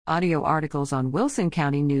Audio articles on Wilson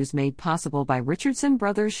County News made possible by Richardson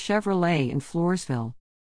Brothers Chevrolet in Floresville.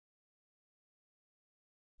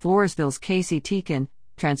 Floresville's Casey Teakin,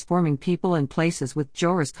 transforming people and places with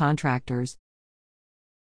Joris Contractors.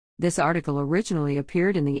 This article originally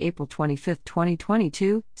appeared in the April 25,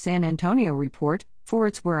 2022, San Antonio Report, for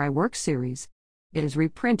its Where I Work series. It is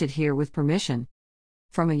reprinted here with permission.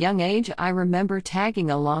 From a young age, I remember tagging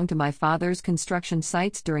along to my father's construction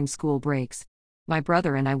sites during school breaks. My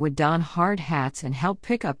brother and I would don hard hats and help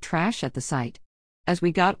pick up trash at the site. As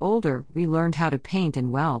we got older, we learned how to paint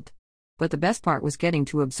and weld. But the best part was getting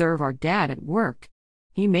to observe our dad at work.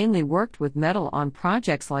 He mainly worked with metal on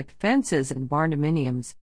projects like fences and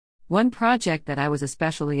barndominiums. One project that I was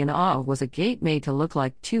especially in awe of was a gate made to look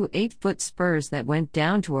like two 8-foot spurs that went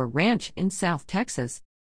down to a ranch in South Texas.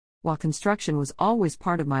 While construction was always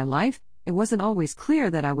part of my life, it wasn't always clear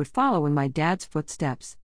that I would follow in my dad's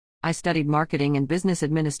footsteps. I studied marketing and business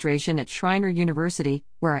administration at Schreiner University,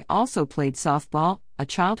 where I also played softball, a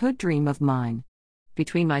childhood dream of mine.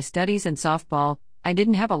 Between my studies and softball, I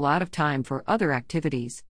didn't have a lot of time for other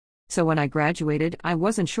activities. So when I graduated, I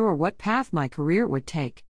wasn't sure what path my career would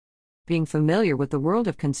take. Being familiar with the world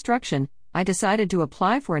of construction, I decided to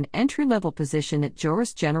apply for an entry-level position at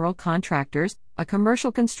Joris General Contractors, a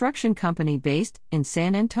commercial construction company based in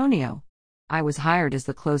San Antonio. I was hired as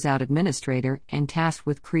the closeout administrator and tasked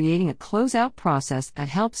with creating a closeout process that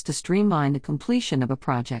helps to streamline the completion of a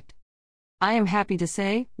project. I am happy to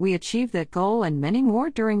say we achieved that goal and many more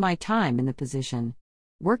during my time in the position.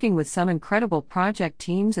 Working with some incredible project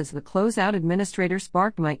teams as the closeout administrator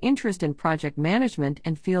sparked my interest in project management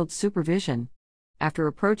and field supervision. After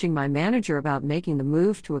approaching my manager about making the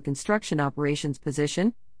move to a construction operations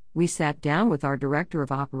position, we sat down with our director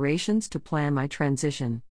of operations to plan my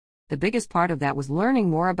transition. The biggest part of that was learning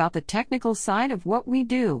more about the technical side of what we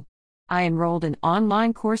do. I enrolled in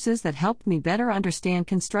online courses that helped me better understand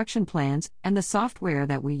construction plans and the software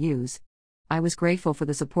that we use. I was grateful for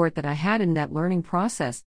the support that I had in that learning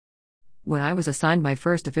process. When I was assigned my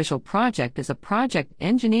first official project as a project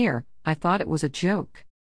engineer, I thought it was a joke.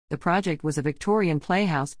 The project was a Victorian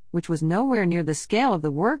playhouse, which was nowhere near the scale of the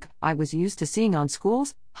work I was used to seeing on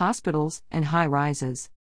schools, hospitals, and high-rises.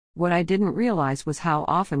 What I didn't realize was how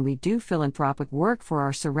often we do philanthropic work for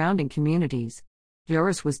our surrounding communities.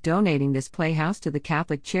 Joris was donating this playhouse to the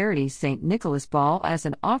Catholic charity St. Nicholas Ball as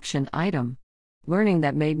an auction item. Learning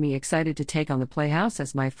that made me excited to take on the playhouse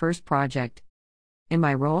as my first project. In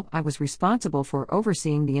my role, I was responsible for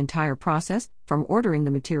overseeing the entire process, from ordering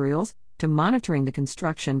the materials, to monitoring the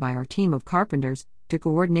construction by our team of carpenters, to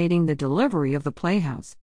coordinating the delivery of the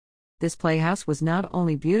playhouse. This playhouse was not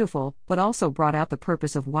only beautiful, but also brought out the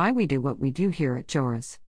purpose of why we do what we do here at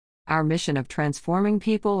Joris. Our mission of transforming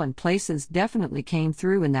people and places definitely came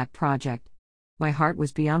through in that project. My heart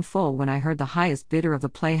was beyond full when I heard the highest bidder of the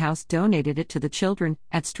playhouse donated it to the children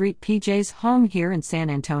at Street PJ's home here in San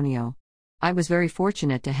Antonio. I was very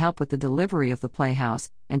fortunate to help with the delivery of the playhouse,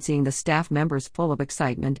 and seeing the staff members full of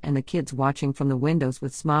excitement and the kids watching from the windows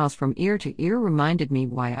with smiles from ear to ear reminded me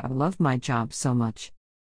why I love my job so much.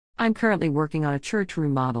 I'm currently working on a church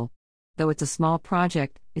remodel. Though it's a small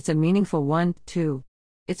project, it's a meaningful one, too.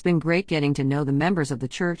 It's been great getting to know the members of the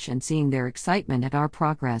church and seeing their excitement at our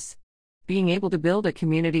progress. Being able to build a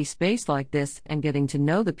community space like this and getting to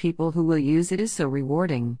know the people who will use it is so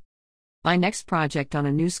rewarding. My next project on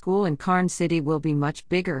a new school in Karn City will be much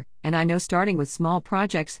bigger, and I know starting with small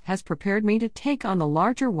projects has prepared me to take on the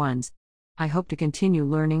larger ones. I hope to continue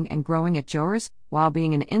learning and growing at Joris, while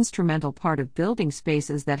being an instrumental part of building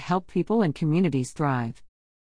spaces that help people and communities thrive.